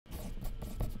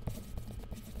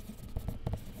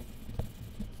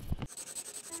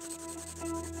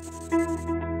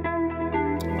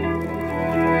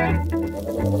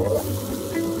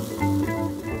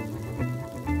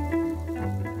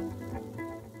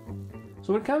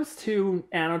So when it comes to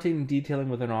annotating and detailing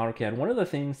within AutoCAD, one of the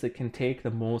things that can take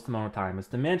the most amount of time is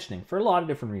dimensioning for a lot of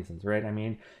different reasons, right? I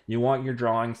mean, you want your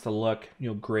drawings to look,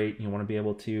 great. You want to be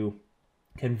able to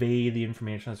convey the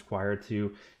information that's required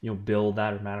to, build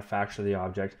that or manufacture the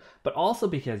object, but also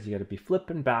because you got to be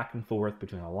flipping back and forth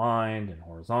between aligned and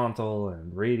horizontal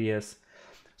and radius.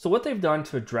 So what they've done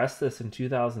to address this in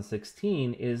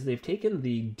 2016 is they've taken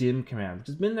the dim command, which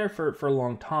has been there for a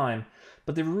long time,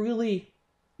 but they've really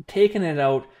taken it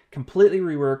out, completely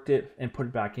reworked it, and put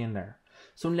it back in there.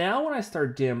 So now when I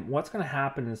start dim, what's going to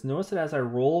happen is notice that as I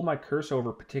roll my cursor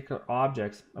over particular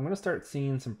objects, I'm going to start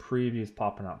seeing some previews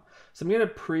popping up. So I'm going to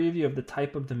get a preview of the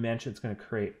type of dimension it's going to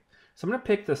create. So I'm going to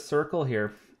pick this circle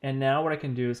here, and now what I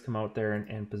can do is come out there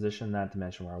and position that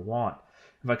dimension where I want.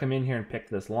 If I come in here and pick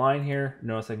this line here,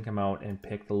 notice I can come out and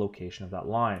pick the location of that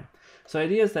line. So the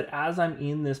idea is that as I'm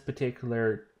in this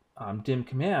particular dim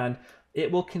command, it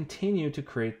will continue to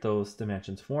create those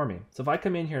dimensions for me. So if I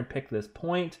come in here and pick this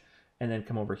point and then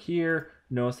come over here,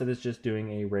 notice that it's just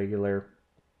doing a regular,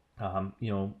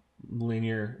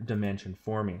 linear dimension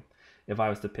for me. If I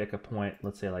was to pick a point,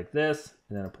 let's say like this,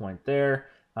 and then a point there,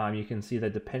 you can see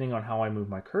that depending on how I move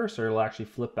my cursor, it'll actually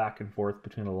flip back and forth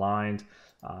between aligned,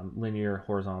 linear,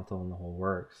 horizontal, and the whole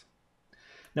works.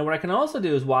 Now what I can also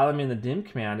do is while I'm in the dim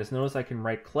command is notice I can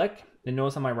right click, and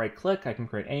notice on my right click I can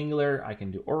create angular, I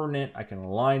can do ordinate, I can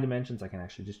align dimensions, I can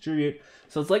actually distribute.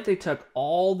 So it's like they took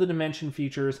all the dimension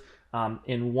features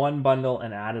in one bundle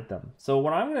and added them. So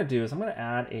what I'm going to do is I'm going to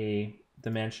add a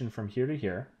dimension from here to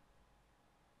here.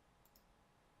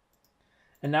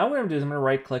 And now what I'm going to do is I'm going to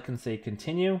right click and say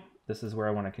continue. This is where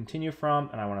I want to continue from,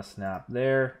 and I want to snap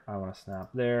there, I want to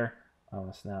snap there, I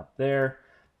want to snap there.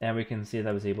 And we can see that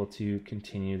I was able to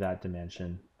continue that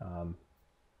dimension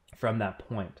from that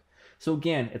point. So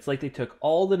again, it's like they took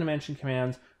all the dimension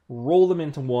commands, roll them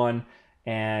into one,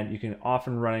 and you can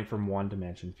often running from one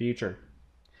dimension feature.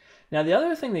 Now the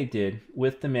other thing they did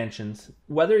with dimensions,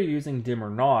 whether you're using dim or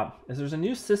not, is there's a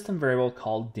new system variable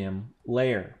called dim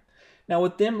layer. Now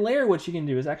with dim layer, what you can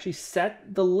do is actually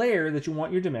set the layer that you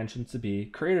want your dimensions to be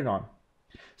created on.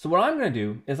 So what I'm going to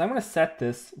do is I'm going to set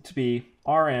this to be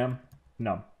RM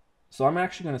num. So I'm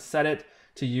actually going to set it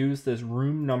to use this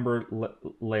room number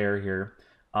layer here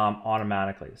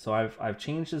automatically. So I've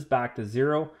changed this back to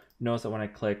 0. Notice that when I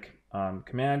click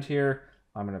command here,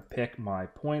 I'm going to pick my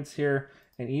points here.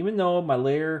 And even though my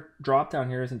layer drop down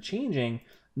here isn't changing,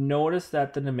 notice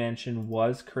that the dimension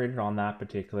was created on that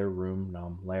particular room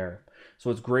num layer. So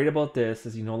what's great about this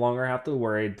is you no longer have to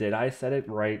worry, did I set it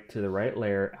right to the right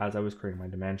layer as I was creating my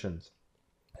dimensions?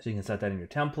 So you can set that in your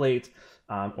template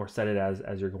or set it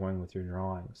as you're going with your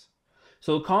drawings.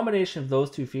 So a combination of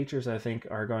those two features, I think,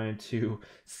 are going to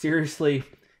seriously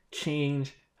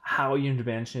change how you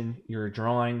dimension your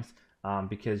drawings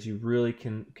because you really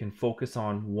can focus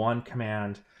on one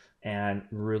command and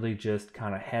really just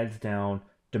kind of heads down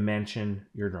dimension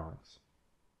your drawings.